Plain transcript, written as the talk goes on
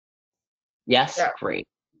Yes, Yeah. great.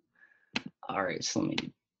 All right, so let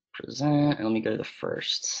me present and let me go to the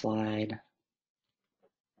first slide.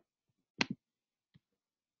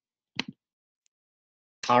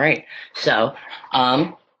 All right, so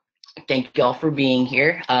thank you all for being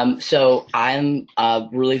here. So I'm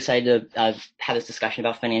really excited to have this discussion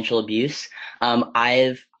about financial abuse.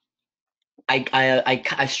 I've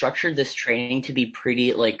I structured this training to be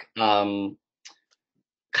pretty like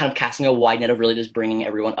kind of casting a wide net of really just bringing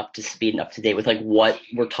everyone up to speed and up to date with like what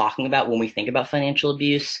we're talking about when we think about financial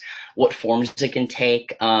abuse, what forms it can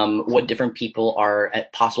take, what different people are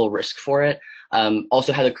at possible risk for it.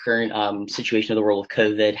 Also, how the current situation of the world with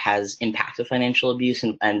COVID has impacted financial abuse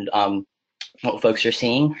and what folks are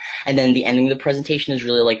seeing. And then the ending of the presentation is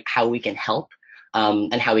really like how we can help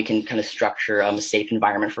and how we can kind of structure a safe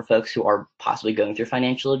environment for folks who are possibly going through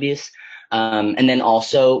financial abuse. And then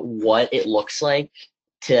also what it looks like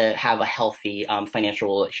to have a healthy financial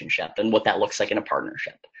relationship and what that looks like in a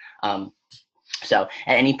partnership. Um, so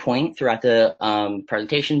at any point throughout the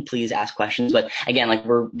presentation, please ask questions. But again, like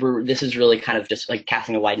this is really kind of just like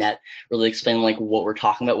casting a wide net, really explaining like what we're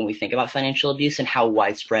talking about when we think about financial abuse and how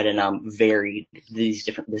widespread and varied this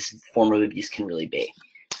form of abuse can really be.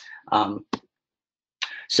 Um,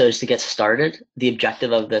 so just to get started, the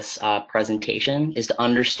objective of this presentation is to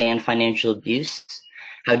understand financial abuse,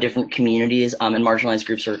 how different communities and marginalized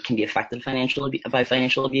groups can be affected by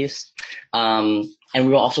financial abuse. And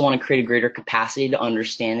we also want to create a greater capacity to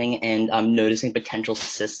understanding and noticing potential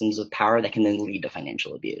systems of power that can then lead to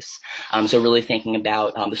financial abuse. So really thinking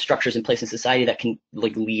about the structures in place in society that can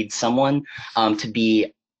like lead someone to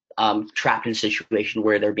be trapped in a situation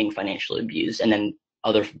where they're being financially abused, and then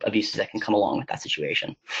other abuses that can come along with that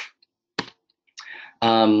situation.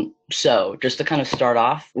 So just to kind of start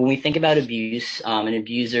off, when we think about abuse and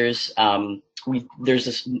abusers,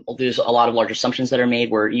 there's a lot of large assumptions that are made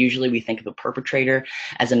where usually we think of a perpetrator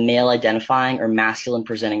as a male identifying or masculine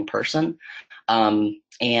presenting person.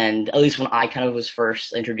 And at least when I kind of was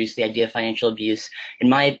first introduced to the idea of financial abuse, in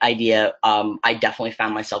my idea, I definitely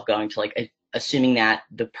found myself going to like assuming that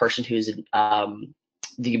the person who's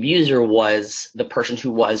the abuser was the person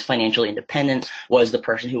who was financially independent, was the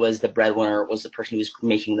person who was the breadwinner, was the person who was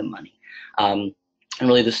making the money, and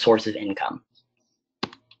really the source of income.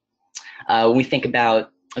 When we think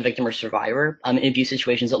about a victim or survivor in abuse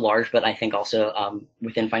situations at large, but I think also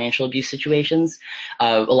within financial abuse situations,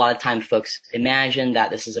 a lot of time folks imagine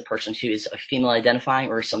that this is a person who is a female identifying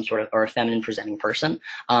or some sort of or a feminine presenting person,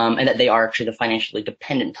 and that they are actually the financially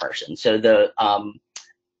dependent person. So the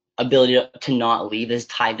ability to not leave is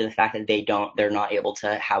tied to the fact that they're not able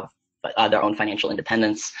to have their own financial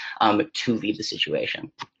independence to leave the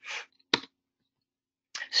situation.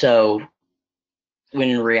 So when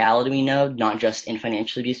in reality we know, not just in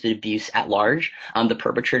financial abuse, but abuse at large, the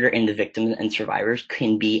perpetrator and the victims and survivors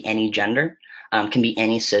can be any gender, can be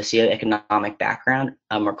any socioeconomic background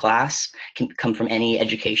or class, can come from any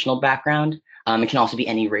educational background. It can also be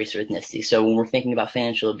any race or ethnicity. So when we're thinking about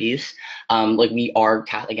financial abuse, like we are,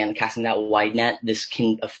 again, casting that wide net, this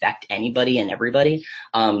can affect anybody and everybody.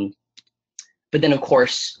 But then, of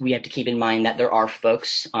course, we have to keep in mind that there are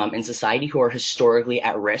folks in society who are historically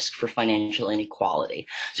at risk for financial inequality.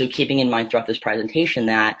 So keeping in mind throughout this presentation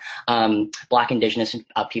that Black, Indigenous,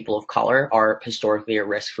 people of color are historically at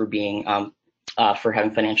risk for being for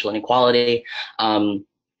having financial inequality.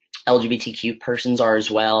 LGBTQ persons are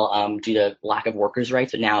as well due to lack of workers'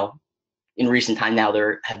 rights. But now, in recent time, now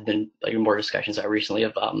there have been like, more discussions recently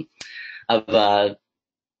of the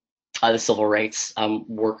civil rights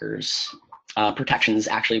workers protections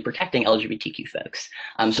actually protecting LGBTQ folks.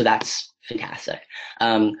 So that's fantastic.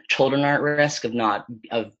 Children are at risk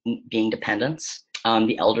of being dependents.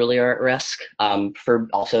 The elderly are at risk for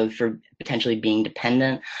potentially being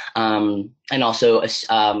dependent and also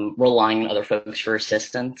relying on other folks for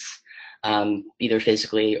assistance. Either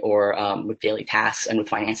physically or with daily tasks and with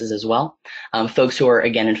finances as well. Folks who are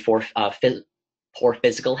again in poor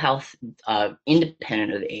physical health,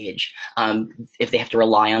 independent of age. If they have to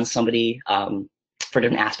rely on somebody for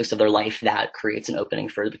different aspects of their life, that creates an opening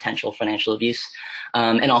for the potential financial abuse.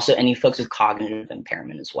 And also any folks with cognitive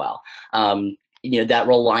impairment as well. That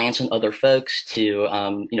reliance on other folks to,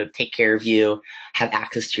 take care of you, have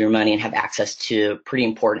access to your money, and have access to pretty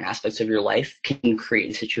important aspects of your life can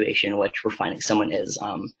create a situation in which we're finding someone has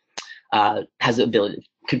the ability,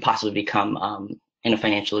 could possibly become in a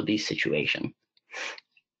financial abuse situation.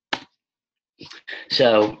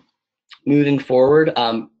 So moving forward,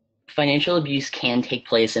 financial abuse can take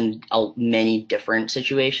place in many different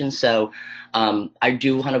situations. So I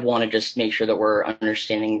do kind of want to just make sure that we're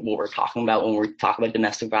understanding what we're talking about when we talk about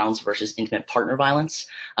domestic violence versus intimate partner violence.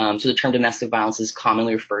 So the term domestic violence is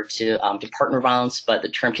commonly referred to partner violence, but the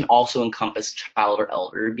term can also encompass child or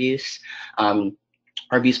elder abuse.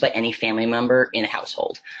 Or abuse by any family member in a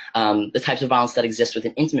household. The types of violence that exist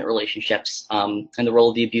within intimate relationships and the role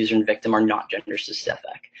of the abuser and victim are not gender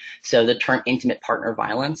specific. So the term intimate partner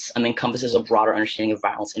violence encompasses a broader understanding of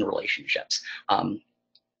violence in relationships.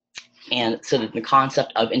 And so the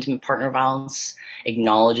concept of intimate partner violence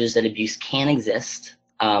acknowledges that abuse can exist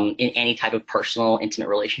in any type of personal, intimate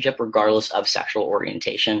relationship, regardless of sexual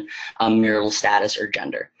orientation, marital status, or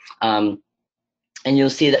gender. And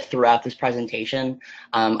you'll see that throughout this presentation,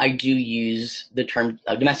 I do use the term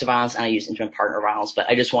domestic violence and I use intimate partner violence, but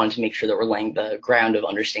I just wanted to make sure that we're laying the ground of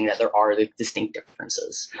understanding that there are the distinct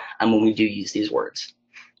differences when we do use these words.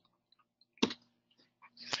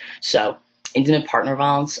 So intimate partner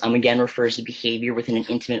violence, again, refers to behavior within an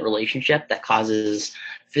intimate relationship that causes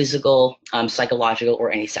physical, psychological, or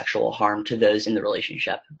any sexual harm to those in the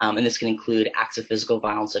relationship. And this can include acts of physical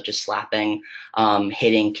violence such as slapping,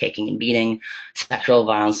 hitting, kicking, and beating, sexual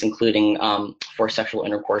violence including forced sexual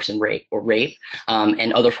intercourse and rape,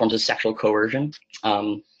 and other forms of sexual coercion,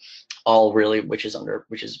 which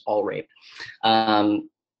is all rape.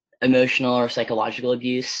 Emotional or psychological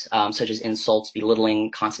abuse, such as insults,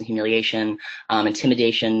 belittling, constant humiliation,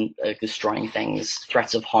 intimidation, destroying things,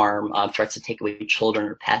 threats of harm, threats to take away children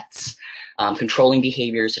or pets, controlling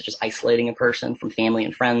behaviors such as isolating a person from family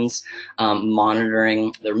and friends,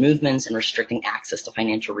 monitoring their movements, and restricting access to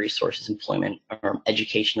financial resources, employment, or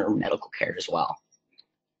education or medical care as well.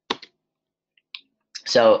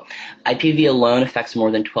 So IPV alone affects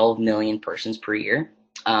more than 12 million persons per year.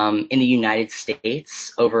 In the United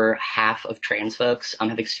States, over half of trans folks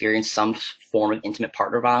have experienced some form of intimate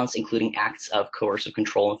partner violence, including acts of coercive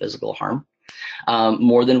control and physical harm.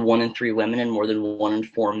 More than 1 in 3 women and more than 1 in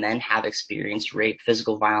 4 men have experienced rape,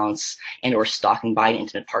 physical violence, and or stalking by an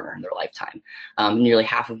intimate partner in their lifetime. Nearly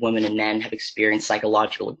half of women and men have experienced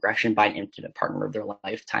psychological aggression by an intimate partner of their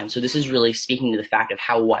lifetime. So this is really speaking to the fact of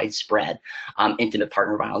how widespread intimate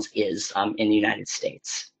partner violence is in the United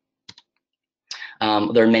States.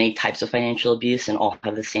 There are many types of financial abuse and all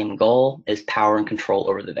have the same goal, is power and control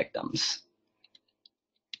over the victims.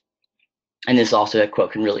 And this also, a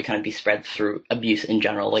quote, can really kind of be spread through abuse in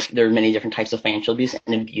general. Like there are many different types of financial abuse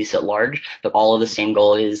and abuse at large, but all of the same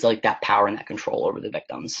goal is like that power and that control over the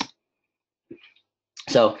victims.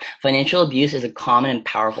 So financial abuse is a common and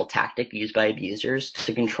powerful tactic used by abusers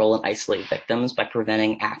to control and isolate victims by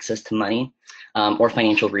preventing access to money or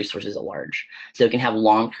financial resources at large. So it can have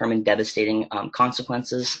long-term and devastating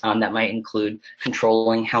consequences that might include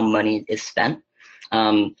controlling how money is spent.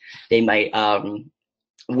 They might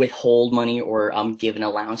withhold money or give an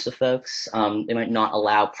allowance to folks. They might not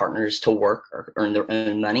allow partners to work or earn their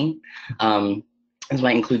own money. This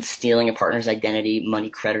might include stealing a partner's identity, money,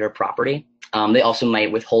 credit, or property. They also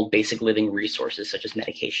might withhold basic living resources such as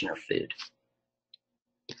medication or food.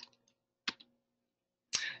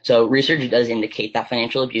 So research does indicate that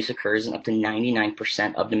financial abuse occurs in up to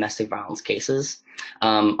 99% of domestic violence cases.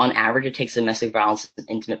 On average, it takes a domestic violence and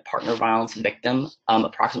intimate partner violence victim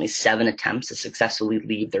approximately 7 attempts to successfully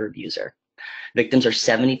leave their abuser. Victims are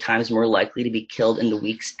 70 times more likely to be killed in the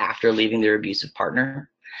weeks after leaving their abusive partner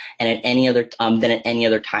and at any other than at any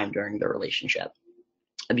other time during their relationship.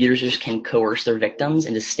 Abusers can coerce their victims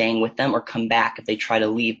into staying with them or come back if they try to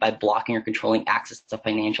leave by blocking or controlling access to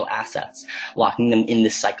financial assets, locking them in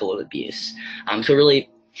this cycle of abuse. So really,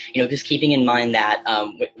 just keeping in mind that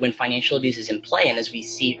when financial abuse is in play, and as we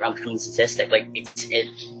see from the statistic, like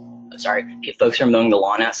sorry, folks are mowing the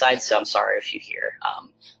lawn outside, so I'm sorry if you hear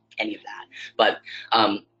any of that. But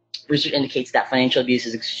research indicates that financial abuse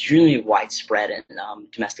is extremely widespread in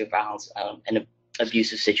domestic violence and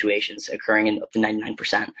abusive situations occurring in up to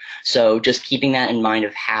 99%. So just keeping that in mind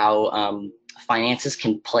of how finances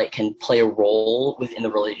can play a role within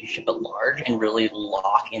the relationship at large and really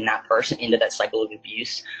lock in that person into that cycle of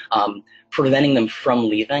abuse, preventing them from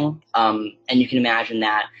leaving. And you can imagine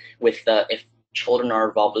that with if children are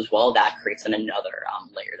involved as well, that creates then another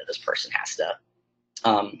layer that this person has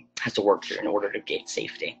to work through in order to gain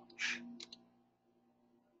safety.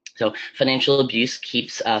 So financial abuse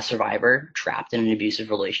keeps a survivor trapped in an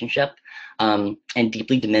abusive relationship. and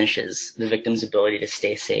deeply diminishes the victim's ability to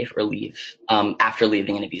stay safe or leave after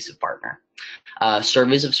leaving an abusive partner.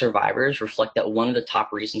 Surveys of survivors reflect that one of the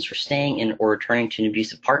top reasons for staying in or returning to an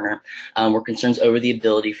abusive partner were concerns over the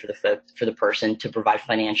ability for the person to provide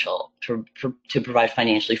provide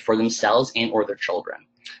financially for themselves and or their children.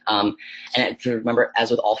 And to remember, as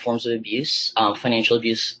with all forms of abuse, financial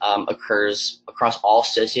abuse occurs across all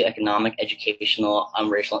socioeconomic, educational,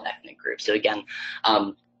 racial, and ethnic groups. So again,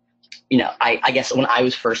 I guess when I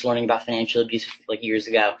was first learning about financial abuse like years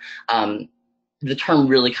ago, the term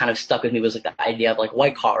really kind of stuck with me was like the idea of like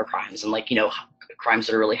white collar crimes and like, crimes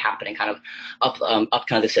that are really happening kind of up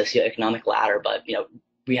kind of the socioeconomic ladder. But,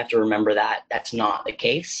 we have to remember that that's not the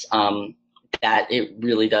case. That it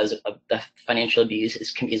really does, the financial abuse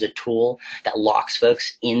is a tool that locks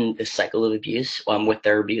folks in the cycle of abuse with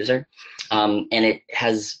their abuser. And it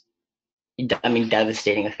has,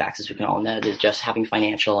 devastating effects, as we can all know. That just having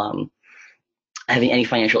any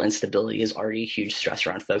financial instability is already a huge stress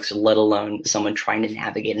around folks, let alone someone trying to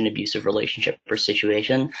navigate an abusive relationship or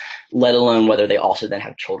situation, let alone whether they also then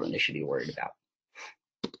have children they should be worried about.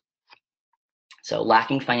 So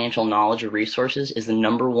lacking financial knowledge or resources is the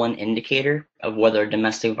 #1 indicator of whether a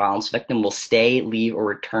domestic violence victim will stay, leave, or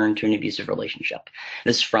return to an abusive relationship.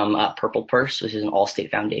 This is from Purple Purse, which is an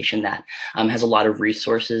all-state foundation that has a lot of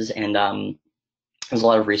resources and there's a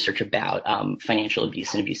lot of research about financial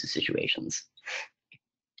abuse and abusive situations.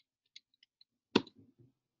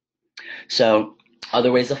 So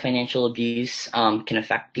other ways that financial abuse can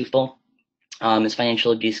affect people is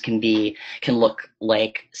financial abuse can look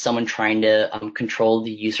like someone trying to control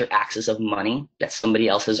the use or access of money that somebody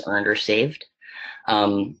else has earned or saved,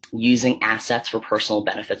 using assets for personal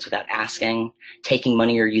benefits without asking, taking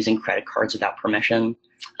money or using credit cards without permission,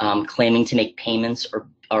 claiming to make payments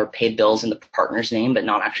or pay bills in the partner's name but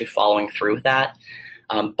not actually following through with that,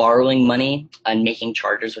 borrowing money and making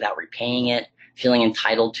charges without repaying it, feeling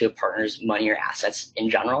entitled to a partner's money or assets in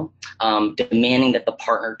general, demanding that the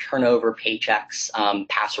partner turn over paychecks,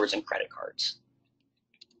 passwords, and credit cards.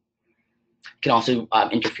 Can also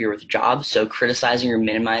interfere with jobs, so criticizing or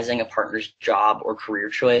minimizing a partner's job or career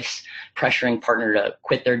choice, pressuring partner to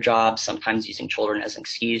quit their job, sometimes using children as an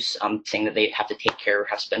excuse, saying that they have to take care or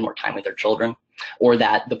have to spend more time with their children, or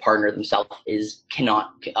that the partner themselves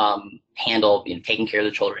cannot handle taking care of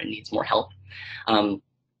the children and needs more help.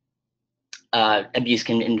 Abuse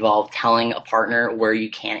can involve telling a partner where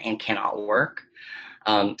you can and cannot work,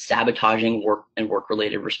 sabotaging work and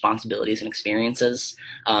work-related responsibilities and experiences,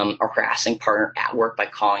 or harassing partner at work by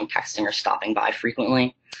calling, texting, or stopping by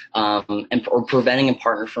frequently, or preventing a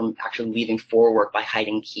partner from actually leaving for work by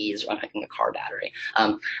hiding keys or unhooking a car battery.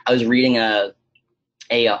 I was reading a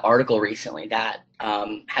article recently that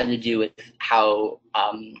had to do with how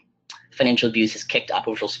financial abuse has kicked up,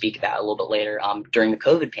 which we'll speak about a little bit later, during the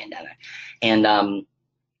COVID pandemic. And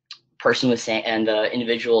person was saying, and the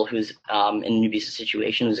individual who's in an abusive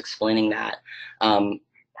situation was explaining that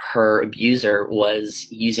her abuser was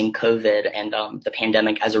using COVID and the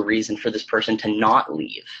pandemic as a reason for this person to not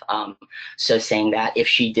leave. So saying that if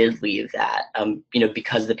she did leave that,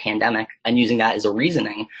 because of the pandemic, and using that as a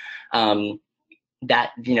reasoning,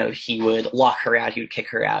 that he would lock her out, he would kick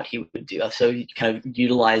her out, he would do so, kind of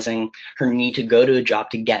utilizing her need to go to a job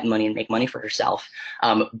to get money and make money for herself,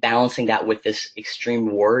 balancing that with this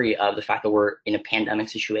extreme worry of the fact that we're in a pandemic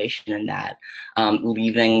situation, and that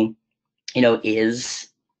leaving is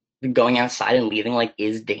going outside and leaving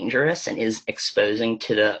is dangerous and is exposing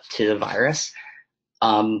to the virus.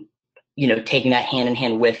 Taking that hand in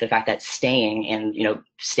hand with the fact that staying in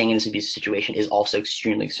this abusive situation is also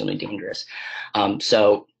extremely, extremely dangerous. And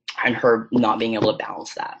her not being able to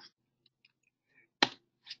balance that.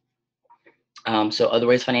 So other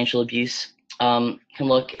ways financial abuse can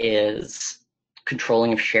look is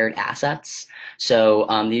controlling of shared assets. So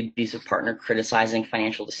the abusive partner criticizing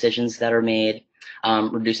financial decisions that are made,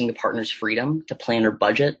 reducing the partner's freedom to plan or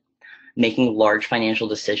budget, making large financial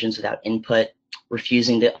decisions without input,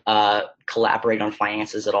 refusing to collaborate on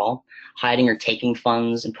finances at all, hiding or taking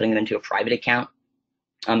funds and putting them into a private account,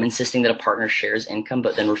 insisting that a partner shares income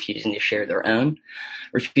but then refusing to share their own,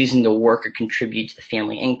 refusing to work or contribute to the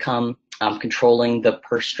family income, controlling the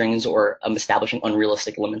purse strings, or establishing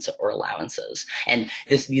unrealistic limits or allowances. And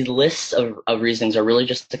these lists of reasons are really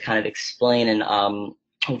just to kind of explain and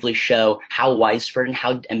hopefully show how widespread and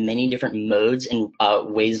how many different modes and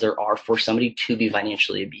ways there are for somebody to be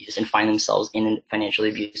financially abused and find themselves in a financially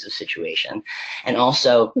abusive situation. And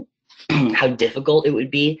also how difficult it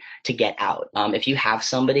would be to get out. If you have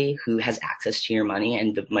somebody who has access to your money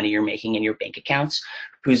and the money you're making in your bank accounts,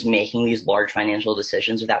 who's making these large financial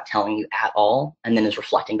decisions without telling you at all, and then is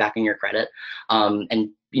reflecting back on your credit. And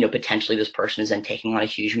potentially this person is then taking on a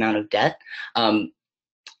huge amount of debt.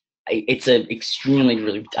 It's a extremely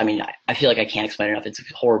really. I mean, I feel like I can't explain it enough. It's a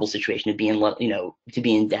horrible situation to be in. To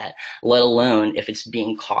be in debt, let alone if it's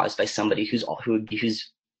being caused by somebody who's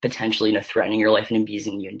potentially threatening your life and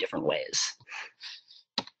abusing you in different ways.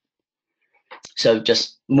 So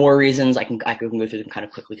just more reasons. I can go through them kind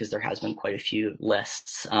of quickly because there has been quite a few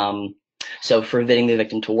lists. So forbidding the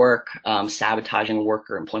victim to work, sabotaging work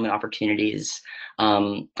or employment opportunities,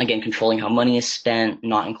 again, controlling how money is spent,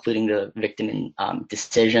 not including the victim in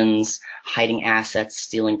decisions, hiding assets,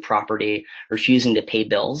 stealing property, refusing to pay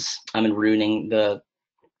bills, and ruining the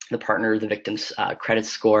partner or the victim's credit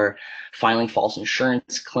score, filing false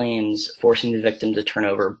insurance claims, forcing the victim to turn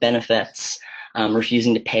over benefits,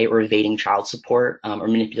 refusing to pay or evading child support, or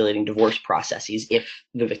manipulating divorce processes if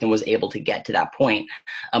the victim was able to get to that point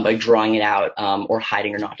by drawing it out or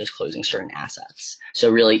hiding or not disclosing certain assets. So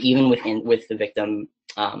really, even with the victim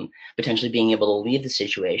potentially being able to leave the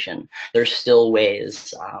situation, there's still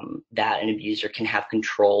ways that an abuser can have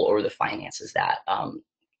control over the finances that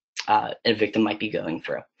a victim might be going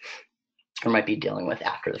through or might be dealing with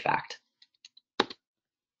after the fact.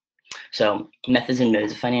 So methods and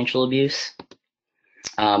modes of financial abuse.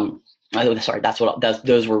 Sorry,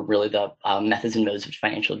 those were really the methods and modes of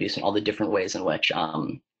financial abuse and all the different ways in which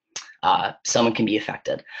someone can be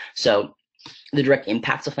affected. So the direct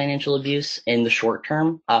impacts of financial abuse in the short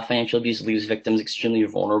term, financial abuse leaves victims extremely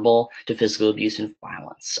vulnerable to physical abuse and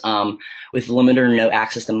violence. With limited or no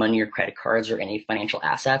access to money or credit cards or any financial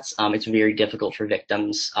assets, it's very difficult for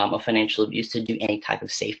victims of financial abuse to do any type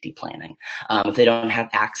of safety planning. If they don't have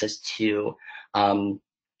access to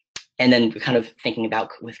and then kind of thinking about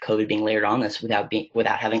with COVID being layered on this, without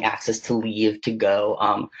having access to leave to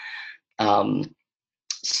go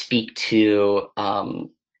speak to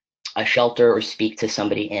a shelter or speak to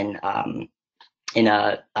somebody in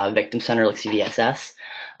a victim center like CVSS,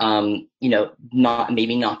 not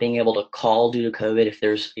being able to call due to COVID if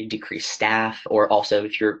there's a decreased staff, or also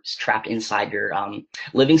if you're trapped inside your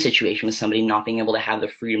living situation with somebody, not being able to have the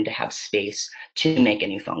freedom to have space to make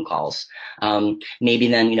any phone calls. Maybe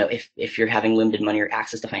then, if you're having limited money or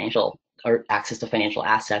access to financial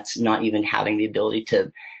assets, not even having the ability to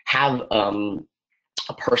have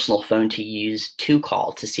a personal phone to use to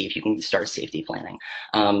call to see if you can start safety planning,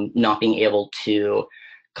 not being able to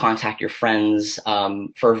contact your friends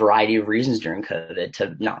for a variety of reasons during COVID,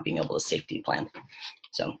 to not being able to safety plan.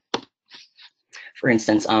 So, for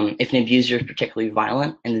instance, if an abuser is particularly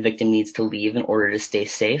violent and the victim needs to leave in order to stay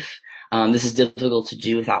safe, this is difficult to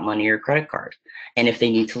do without money or credit card. And if they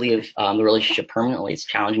need to leave the relationship permanently, it's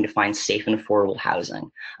challenging to find safe and affordable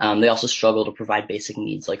housing. They also struggle to provide basic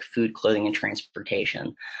needs like food, clothing, and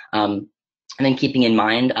transportation. And then keeping in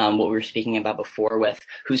mind what we were speaking about before with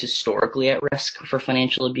who's historically at risk for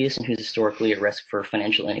financial abuse and who's historically at risk for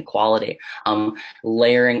financial inequality,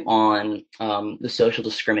 layering on the social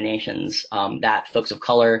discriminations that folks of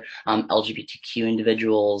color, LGBTQ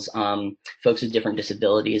individuals, folks with different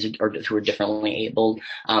disabilities or who are differently abled,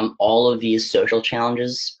 all of these social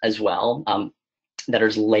challenges as well, that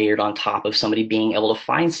is layered on top of somebody being able to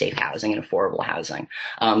find safe housing and affordable housing,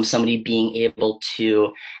 somebody being able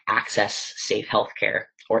to access safe healthcare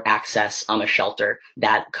or access a shelter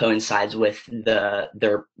that coincides with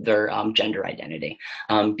their gender identity,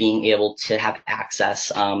 being able to have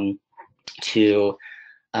access to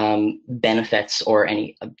benefits or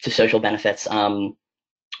to social benefits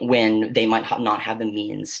when they might not have the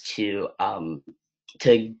means to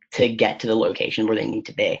get to the location where they need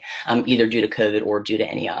to be, either due to COVID or due to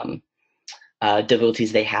any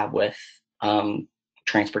difficulties they have with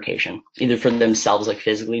transportation, either for themselves, like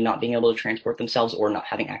physically not being able to transport themselves, or not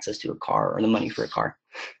having access to a car or the money for a car.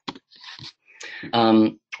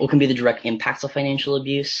 What can be the direct impacts of financial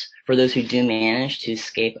abuse? For those who do manage to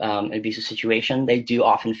escape an abusive situation, they do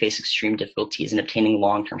often face extreme difficulties in obtaining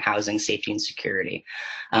long-term housing, safety, and security.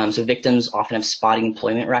 So victims often have spotty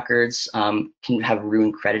employment records, can have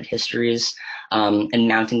ruined credit histories, and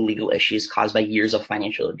mounting legal issues caused by years of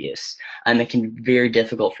financial abuse. It can be very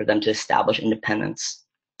difficult for them to establish independence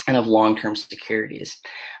and of long-term securities.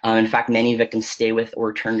 In fact, many victims stay with or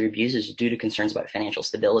return to abusers due to concerns about financial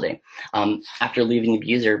stability. After leaving the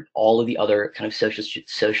abuser, all of the other kind of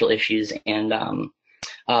social issues and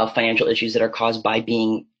financial issues that are caused by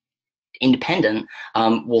being independent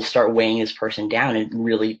will start weighing this person down and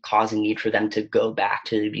really cause a need for them to go back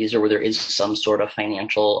to the abuser where there is some sort of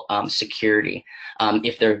financial security,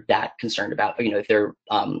 if they're that concerned about, if they're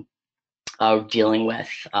dealing with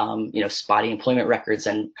spotty employment records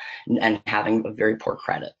and having a very poor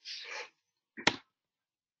credit.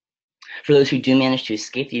 For those who do manage to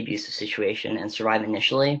escape the abusive situation and survive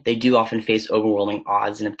initially, they do often face overwhelming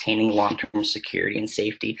odds in obtaining long-term security and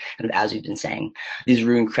safety. And as we've been saying, these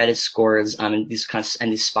ruined credit scores and these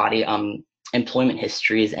spotty employment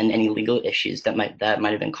histories and any legal issues that might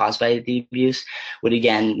have been caused by the abuse would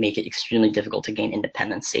again make it extremely difficult to gain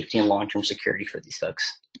independence, safety, and long-term security for these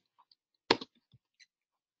folks.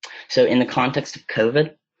 So in the context of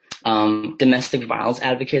COVID, domestic violence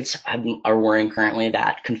advocates are worrying currently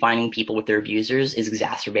that confining people with their abusers is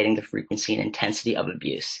exacerbating the frequency and intensity of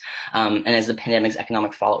abuse. And as the pandemic's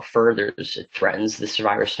economic fallout furthers, it threatens the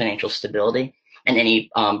survivor's financial stability and any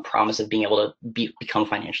promise of being able to become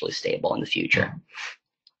financially stable in the future.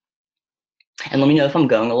 And let me know if I'm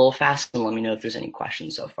going a little fast, and let me know if there's any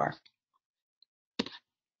questions so far.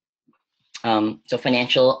 So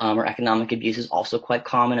financial or economic abuse is also quite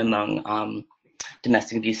common among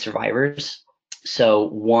domestic abuse survivors. So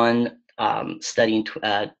one study,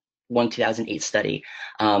 one 2008 study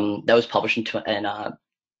that was published in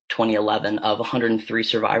 2011 of 103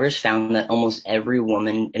 survivors found that almost every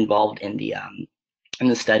woman involved in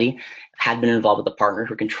the study had been involved with a partner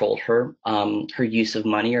who controlled her use of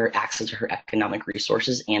money or access to her economic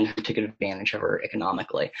resources and who took advantage of her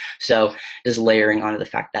economically. So just layering onto the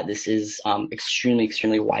fact that this is extremely,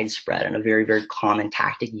 extremely widespread and a very, very common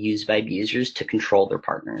tactic used by abusers to control their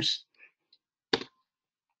partners.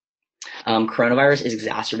 Coronavirus is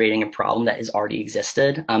exacerbating a problem that has already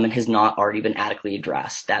existed and has not already been adequately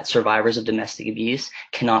addressed, that survivors of domestic abuse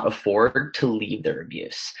cannot afford to leave their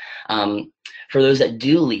abuse. For those that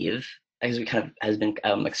do leave, as we kind of has been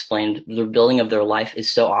explained, the rebuilding of their life is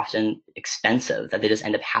so often expensive that they just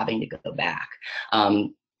end up having to go back.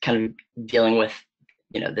 Kind of dealing with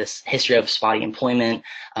this history of spotty employment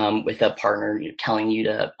with a partner telling you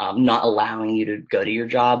to not allowing you to go to your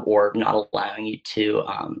job or not allowing you to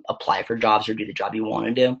apply for jobs or do the job you want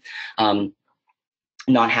to do.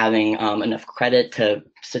 Not having enough credit to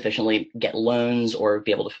sufficiently get loans or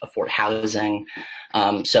be able to afford housing.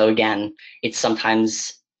 So again, it's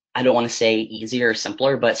sometimes, I don't want to say easier or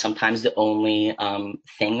simpler, but sometimes the only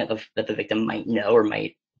thing that the victim might know or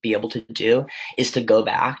might be able to do is to go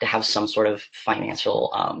back to have some sort of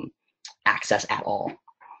financial access at all.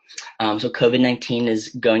 So COVID-19 is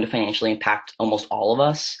going to financially impact almost all of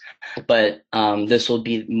us, but this will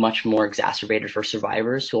be much more exacerbated for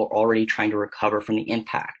survivors who are already trying to recover from the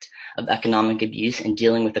impact of economic abuse and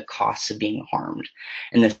dealing with the costs of being harmed.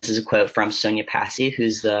 And this is a quote from Sonia Passy,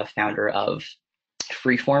 who's the founder of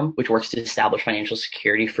Freeform, which works to establish financial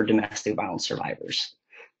security for domestic violence survivors.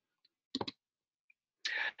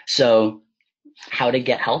 So how to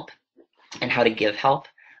get help and how to give help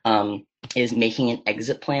is making an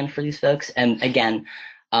exit plan for these folks. And again,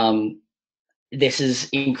 this is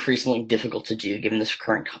increasingly difficult to do given this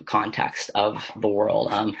current context of the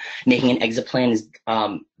world. Making an exit plan is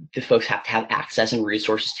the folks have to have access and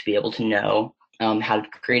resources to be able to know how to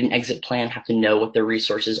create an exit plan, have to know what their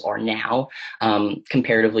resources are now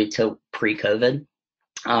comparatively to pre-COVID.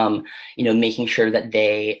 Making sure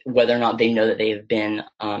that whether or not they know that they have been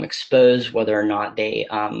exposed, whether or not they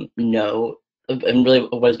know, and really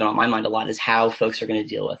what has been on my mind a lot is how folks are going to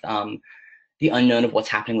deal with the unknown of what's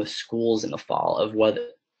happening with schools in the fall, of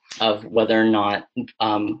whether or not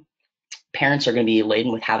parents are going to be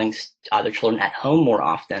laden with having their children at home more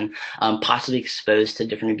often, possibly exposed to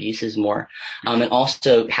different abuses more, and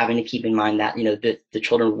also having to keep in mind that the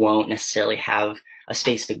children won't necessarily have a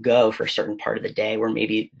space to go for a certain part of the day where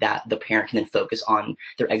maybe that the parent can then focus on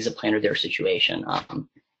their exit plan or their situation.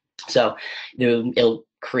 So it'll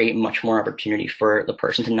create much more opportunity for the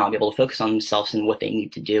person to not be able to focus on themselves and what they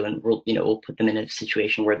need to do, and we'll put them in a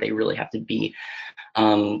situation where they really have to be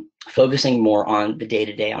focusing more on the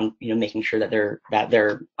day-to-day, on making sure that they're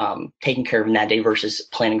taking care of them that day versus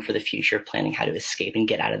planning for the future, planning how to escape and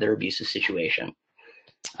get out of their abusive situation.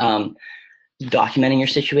 Documenting your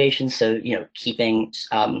situation, so keeping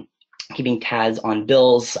tabs on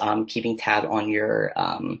bills, keeping tab on your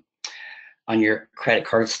credit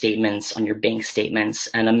card statements, on your bank statements,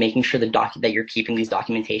 and making sure that you're keeping these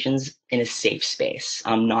documentations in a safe space,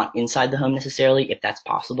 not inside the home necessarily, if that's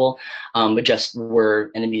possible, but just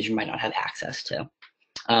where an abuser might not have access to.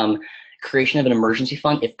 Creation of an emergency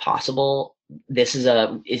fund, if possible. This is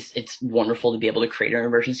it's wonderful to be able to create an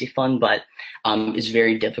emergency fund, but it's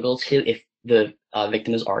very difficult to if the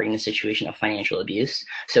victim is already in a situation of financial abuse.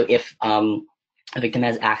 So if a victim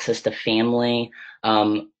has access to family,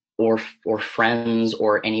 or friends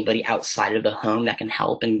or anybody outside of the home that can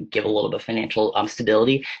help and give a little bit of financial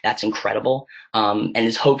stability, that's incredible, and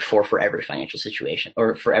is hoped for every financial situation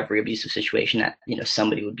or for every abusive situation, that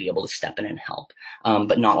somebody would be able to step in and help,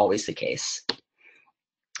 but not always the case.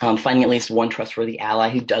 Finding at least one trustworthy ally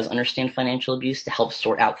who does understand financial abuse to help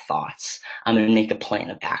sort out thoughts, and make a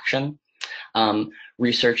plan of action.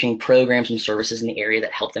 Researching programs and services in the area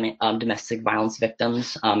that help domestic violence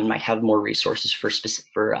victims, and might have more resources for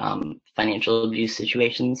financial abuse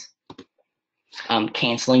situations.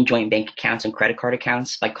 Canceling joint bank accounts and credit card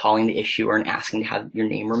accounts by calling the issuer and asking to have your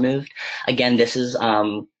name removed. Again, this is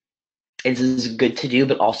good to do,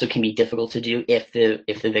 but also can be difficult to do if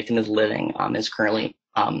the victim is living is currently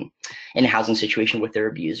in a housing situation with their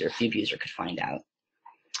abuser, if the abuser could find out.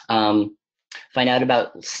 Find out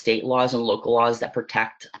about state laws and local laws that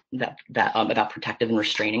protect about protective and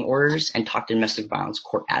restraining orders, and talk to domestic violence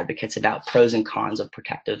court advocates about pros and cons of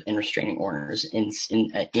protective and restraining orders in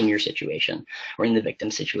your situation or in the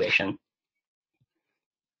victim's situation.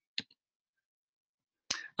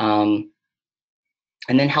 And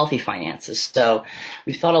then healthy finances. So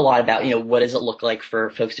we've thought a lot about, what does it look like for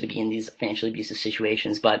folks to be in these financially abusive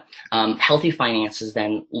situations, but healthy finances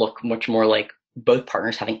then look much more like both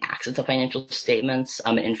partners having access to financial statements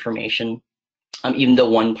and information, even though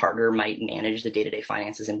one partner might manage the day-to-day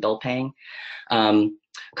finances and bill paying.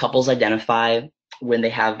 Couples identify when they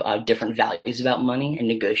have different values about money and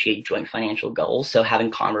negotiate joint financial goals. So having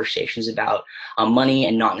conversations about money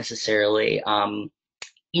and not necessarily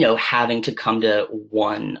having to come to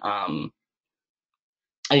one, not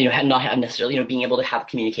necessarily, being able to have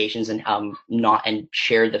communications and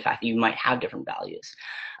share the fact that you might have different values.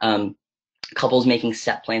 Couples making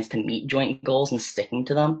set plans to meet joint goals and sticking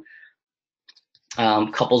to them.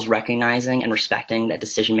 Couples recognizing and respecting that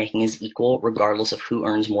decision making is equal regardless of who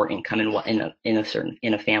earns more income in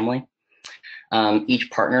a family.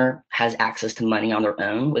 Each partner has access to money on their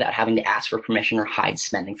own without having to ask for permission or hide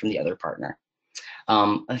spending from the other partner.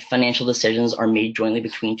 Financial decisions are made jointly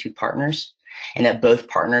between two partners, and that both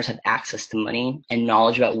partners have access to money and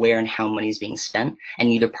knowledge about where and how money is being spent, and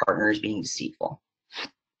neither partner is being deceitful.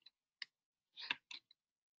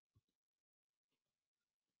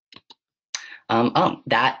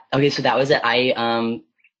 Okay, so that was it. And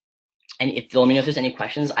let me know if there's any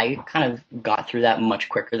questions. I kind of got through that much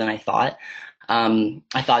quicker than I thought.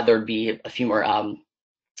 I thought there'd be a few more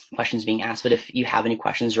questions being asked, but if you have any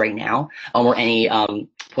questions right now, or any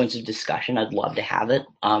points of discussion, I'd love to have it.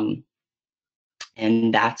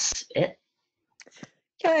 And that's it.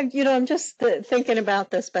 Yeah, I'm just thinking about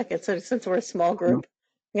this, Beckett. So since we're a small group,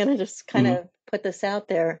 I'm going to just kind of put this out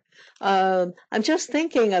there. I'm just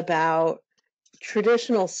thinking about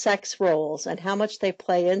traditional sex roles and how much they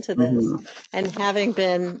play into this. And having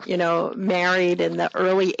been, married in the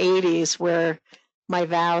early 80s, where my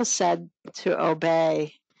vows said to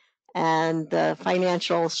obey, and the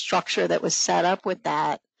financial structure that was set up with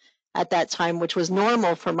that at that time, which was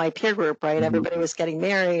normal for my peer group, right? Everybody was getting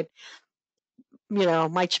married.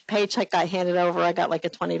 My paycheck got handed over. I got like a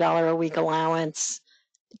 $20 a week allowance.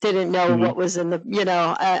 Didn't know what was in the,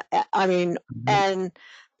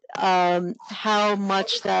 and how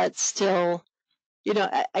much that still,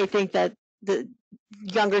 I think that the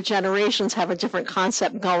younger generations have a different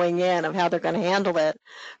concept going in of how they're going to handle it.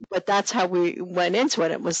 But that's how we went into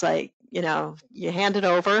it. It was like, you hand it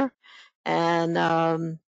over,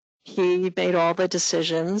 and he made all the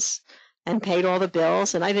decisions and paid all the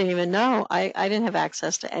bills, and I didn't even know. I didn't have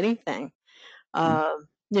access to anything.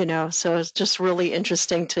 So it's just really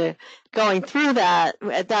interesting to going through that.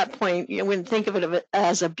 At that point, you wouldn't think of it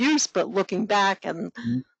as abuse, but looking back and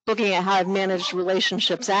looking at how I've managed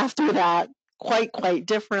relationships after that quite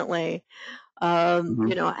differently,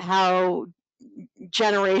 how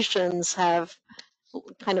generations have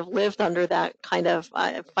kind of lived under that kind of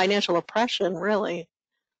financial oppression, really.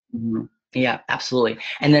 Yeah, absolutely.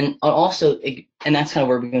 And then also, and that's kind of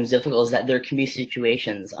where it becomes difficult, is that there can be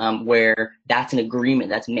situations where that's an agreement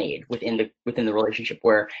that's made within the relationship,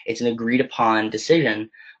 where it's an agreed upon decision.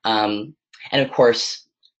 And of course,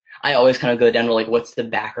 I always kind of go down to like, what's the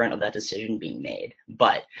background of that decision being made?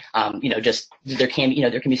 But just there can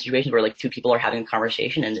be situations where like two people are having a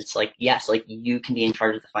conversation, and it's like, yes, like you can be in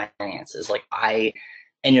charge of the finances, like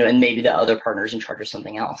and maybe the other partner's in charge of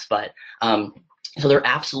something else, but so there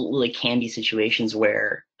absolutely can be situations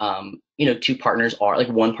where, two partners are, like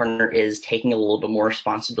one partner is taking a little bit more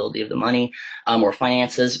responsibility of the money or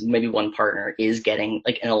finances. Maybe one partner is getting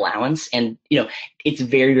like an allowance, and, it's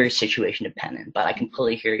very, very situation dependent, but I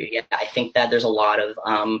completely hear you. Yeah, I think that there's a lot of,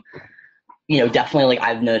 definitely like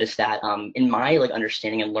I've noticed that in my like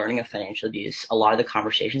understanding and learning of financial abuse, a lot of the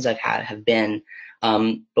conversations I've had have been,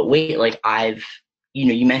 but wait, like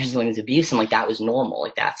you mentioned something as abuse and like that was normal,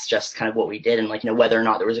 like that's just kind of what we did, and like whether or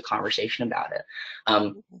not there was a conversation about it.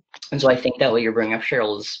 Um, and so I think that what you're bringing up,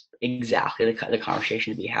 Cheryl, is exactly the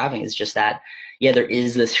conversation to be having. Is just that, yeah, there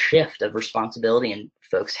is this shift of responsibility and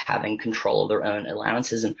folks having control of their own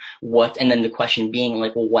allowances and then the question being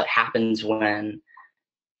like, well, what happens when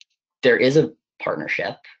there is a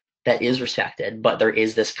partnership that is respected, but there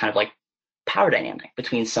is this kind of like power dynamic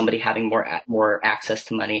between somebody having more access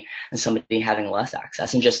to money and somebody having less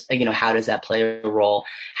access, and just how does that play a role?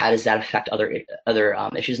 How does that affect other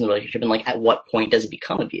issues in the relationship, and like at what point does it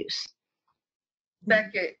become abuse?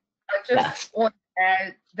 Beckett, I just Yes. want to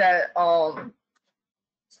add that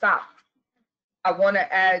stop. I want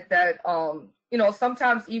to add that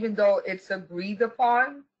sometimes even though it's agreed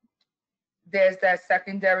upon, there's that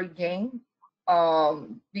secondary gain.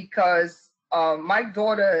 Because my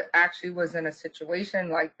daughter actually was in a situation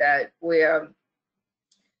like that where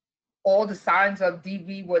all the signs of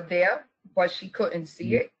DV were there, but she couldn't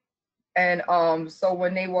see it. And so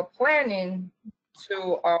when they were planning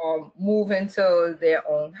to move into their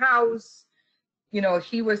own house,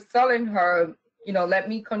 he was telling her, let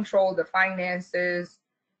me control the finances.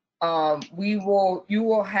 You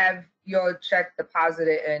will have your check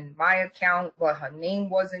deposited in my account, but her name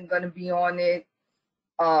wasn't going to be on it.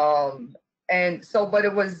 And so, but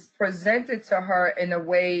it was presented to her in a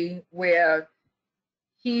way where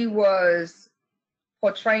he was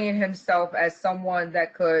portraying himself as someone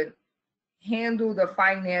that could handle the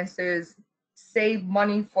finances, save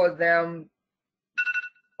money for them,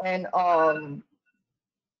 and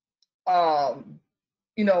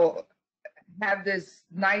you know, have this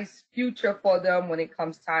nice future for them when it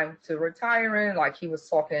comes time to retiring. Like he was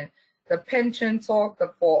talking the pension talk,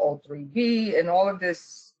 the 403B, and all of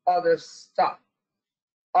this other stuff.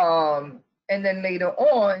 And then later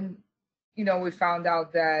on, we found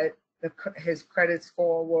out that his credit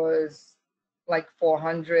score was like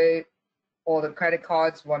 400, or the credit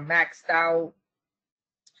cards were maxed out.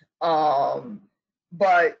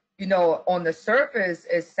 But on the surface,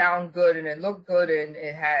 it sounded good and it looked good, and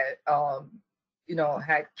it had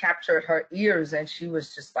had captured her ears, and she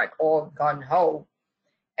was just like all gun ho.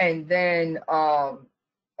 And then a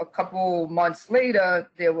couple months later,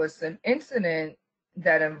 there was an incident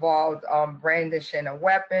that involved brandishing a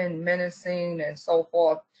weapon, menacing, and so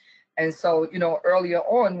forth. And so, earlier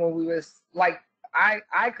on when we was like,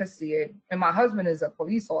 I could see it, and my husband is a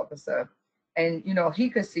police officer, and he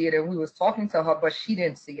could see it, and we was talking to her, but she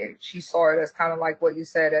didn't see it. She saw it as kind of like what you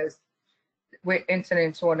said, as we're entering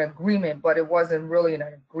into an agreement, but it wasn't really an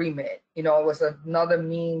agreement. It was another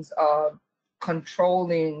means of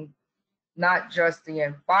controlling not just the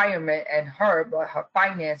environment and her, but her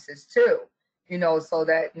finances too. So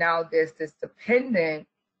that now there's this dependent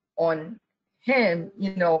on him,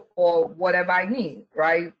 for whatever I need,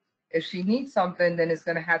 right? If she needs something, then it's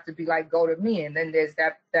gonna have to be like, go to me, and then there's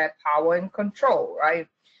that power and control, right?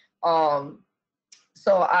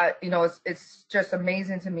 So it's just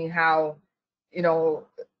amazing to me how, an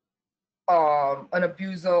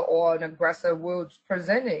abuser or an aggressor will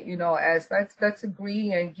present it, as let's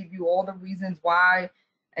agree and give you all the reasons why,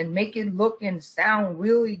 and make it look and sound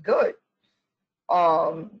really good.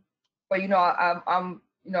 But I'm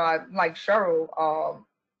like Cheryl.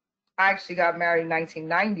 I actually got married in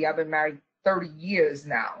 1990. I've been married 30 years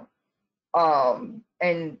now. And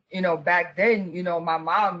back then, my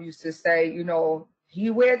mom used to say, he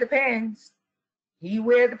wear the pants, he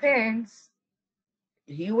wear the pants,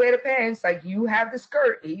 he wear the pants. Like, you have the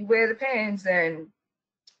skirt, he wear the pants, and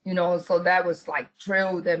so that was like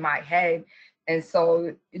drilled in my head. And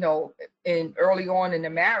so, in early on in the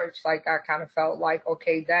marriage, like I kind of felt like,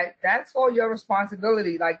 okay, that's all your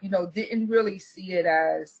responsibility. Like, didn't really see it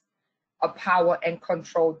as a power and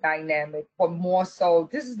control dynamic, but more so,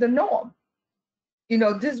 this is the norm.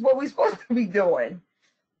 This is what we're supposed to be doing.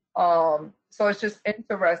 So it's just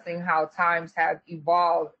interesting how times have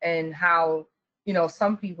evolved, and how,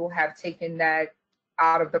 some people have taken that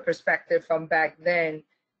out of the perspective from back then,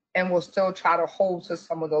 and will still try to hold to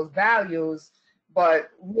some of those values,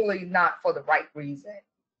 but really not for the right reason,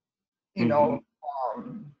 you know.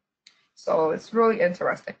 So it's really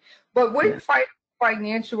interesting. But with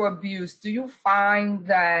financial abuse, do you find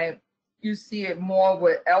that you see it more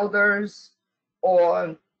with elders,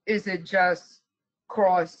 or is it just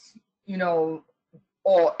cross,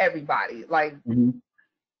 or everybody? Like,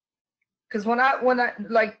 because when I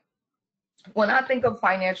think of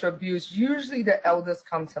financial abuse, usually the elders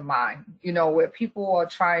come to mind, where people are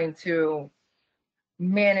trying to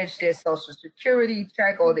manage their social security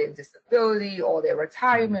check or their disability or their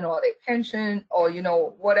retirement or their pension or, you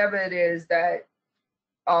know, whatever it is that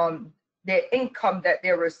their income that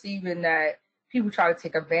they're receiving, that people try to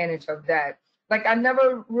take advantage of that. Like, I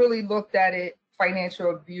never really looked at it, financial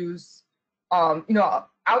abuse, you know,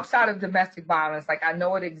 outside of domestic violence. Like, I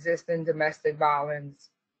know it exists in domestic violence,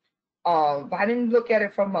 but I didn't look at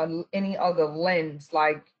it from any other lens,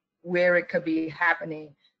 like where it could be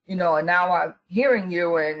happening, you know. And now I'm hearing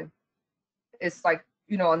you, and it's like,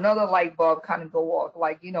 you know, another light bulb kind of go off.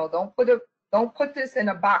 Like, you know, don't put this in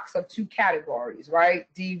a box of two categories, right?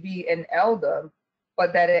 DV and elder,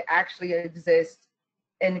 but that it actually exists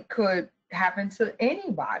and could happen to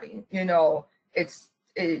anybody. You know, it's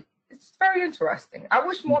very interesting. I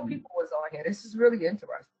wish more people was on here. This is really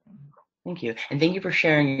interesting. Thank you, and thank you for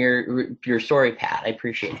sharing your story, Pat. I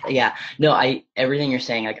appreciate it. Yeah, no, everything you're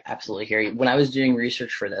saying, I absolutely hear you. When I was doing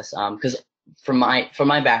research for this, because from my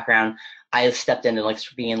background, I stepped into like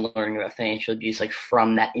being learning about financial abuse like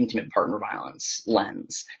from that intimate partner violence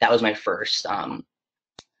lens. That was my first,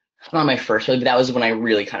 not my first, but that was when I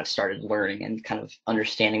really kind of started learning and kind of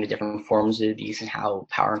understanding the different forms of abuse and how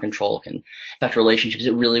power and control can affect relationships.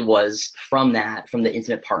 It really was from the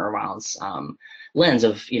intimate partner violence lens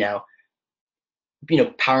of,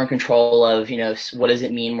 power and control of, what does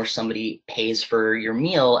it mean where somebody pays for your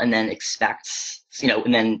meal and then expects,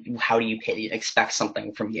 and then how do you expect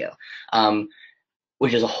something from you?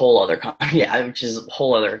 Which is a whole other,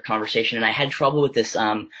 conversation. And I had trouble with this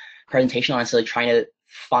presentation, honestly, trying to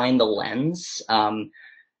find the lens,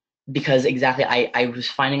 because exactly, I was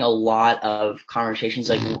finding a lot of conversations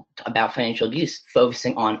like about financial abuse,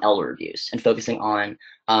 focusing on elder abuse and focusing on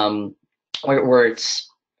where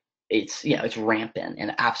it's rampant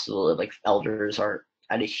and absolutely like elders are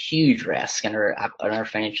at a huge risk and are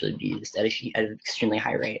financially abused at an extremely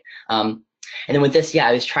high rate. And then with this,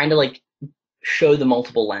 I was trying to like show the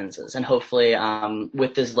multiple lenses, and hopefully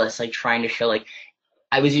with this list, like trying to show like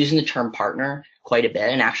I was using the term partner quite a bit,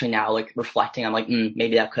 and actually now like reflecting, I'm like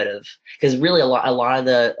maybe that could have, because really a lot of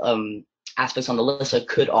the aspects on the list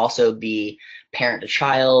could also be parent to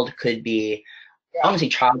child, could be honestly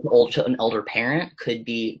child to an elder parent, could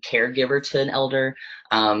be caregiver to an elder,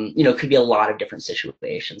 could be a lot of different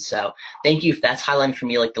situations. So thank you. That's highlighting for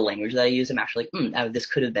me like the language that I use. I'm actually like this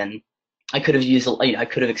could have been, I could have used, I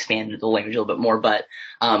could have expanded the language a little bit more, but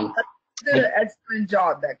you did an excellent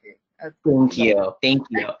job, Beckett. Thank you.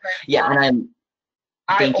 Yeah, and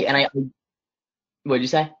thank you. And what did you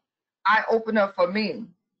say? Eye opener for me.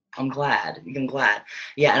 I'm glad.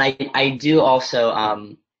 Yeah, and I do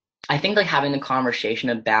also I think like having the conversation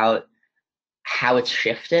about how it's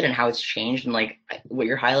shifted and how it's changed and like what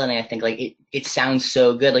you're highlighting, I think like it sounds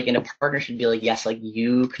so good. Like in a partnership, be like, yes, like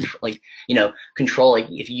you control, like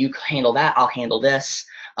if you handle that, I'll handle this.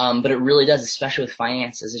 But it really does, especially with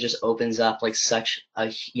finances, it just opens up like such a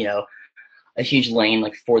huge lane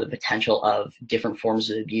like for the potential of different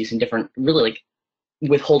forms of abuse and different really like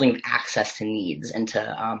withholding of access to needs and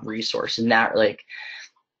to resource, and that like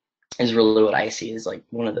is really what I see is like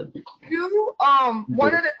one of the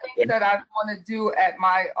one of the things that I want to do at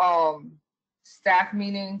my staff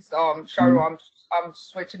meetings, Cheryl, I'm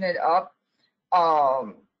switching it up.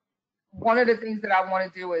 One of the things that I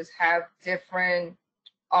want to do is have different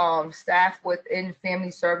staff within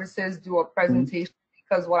family services do a presentation,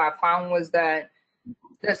 because what I found was that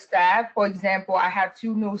the staff, for example, I have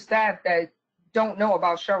 2 new staff that don't know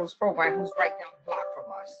about Cheryl's program, who's right down the block from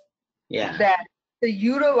us. Yeah. That to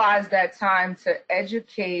utilize that time to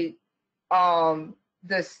educate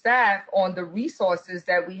the staff on the resources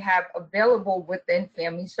that we have available within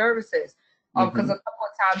family services. Because a couple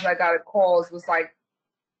of times I got a call, it was like,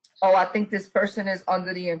 oh, I think this person is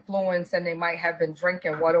under the influence and they might have been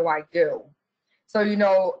drinking. What do I do? So,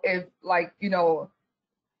 if like,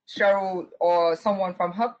 Cheryl or someone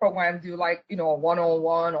from her program do like, a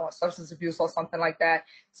one-on-one or substance abuse or something like that.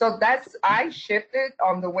 So I shifted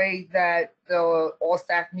on the way that the all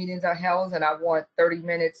staff meetings are held, and I want 30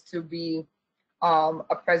 minutes to be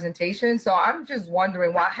a presentation. So I'm just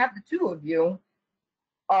wondering, I have the 2 of you,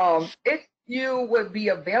 if you would be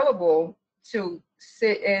available to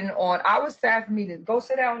sit in on our staff meetings. Go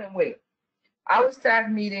sit down and wait. Our staff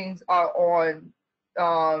meetings are on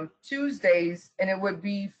Tuesdays, and it would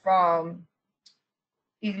be from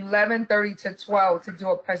 11:30 to 12 to do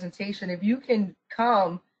a presentation. If you can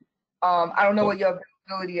come, I don't know what your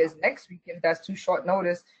availability is next week, if that's too short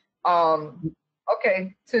notice.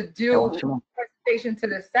 Okay, to do a presentation to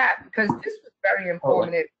the staff, because this was very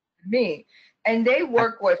informative to me. And they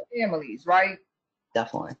work with families, right?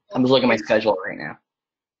 Definitely. I'm just looking at my schedule right now.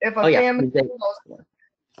 If a family,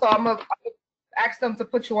 so I'm ask them to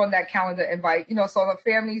put you on that calendar invite. So the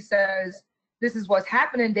family says this is what's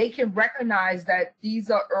happening, they can recognize that these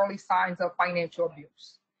are early signs of financial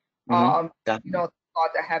abuse. Definitely.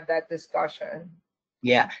 Start to have that discussion.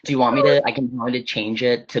 Yeah. Do you want me to? I can want me to change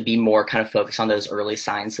it to be more kind of focused on those early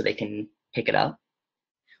signs so they can pick it up.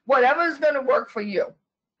 Whatever is going to work for you.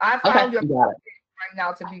 I Okay, found your you got it. right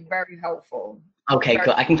now to be very helpful. Okay,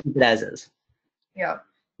 cool. I can keep it as is. Yeah.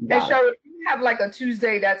 You And got it. Cheryl, if you have like a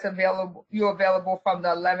Tuesday that's available, you're available from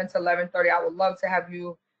the 11 to 11:30. I would love to have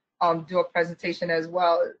you do a presentation as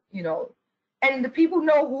well. And the people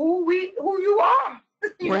know who you are.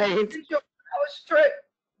 Right. Your strip.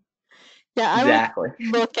 Yeah, I would Exactly.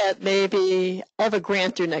 look at maybe I have a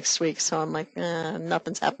grant due next week, so I'm like,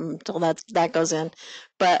 nothing's happened until that goes in.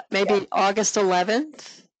 But maybe August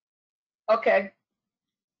 11th, Okay.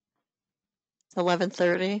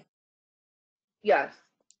 11:30. Yes.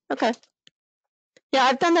 Okay. Yeah,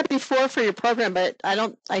 I've done that before for your program, but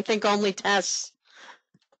I think only Tess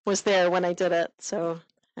was there when I did it. So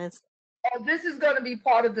it's This is going to be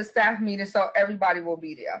part of the staff meeting, so everybody will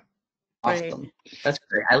be there. great. Awesome. That's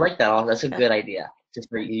great. I like that. That's a Yeah. good idea. Just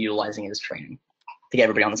for utilizing it as training to get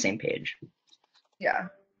everybody on the same page. Yeah.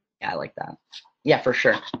 Yeah, I like that. Yeah, for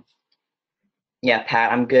sure. Yeah,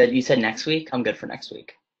 Pat, I'm good. You said next week? I'm good for next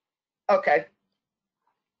week. Okay.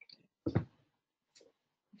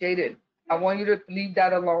 Jaded, I want you to leave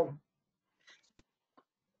that alone.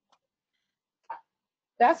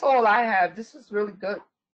 That's all I have. This is really good.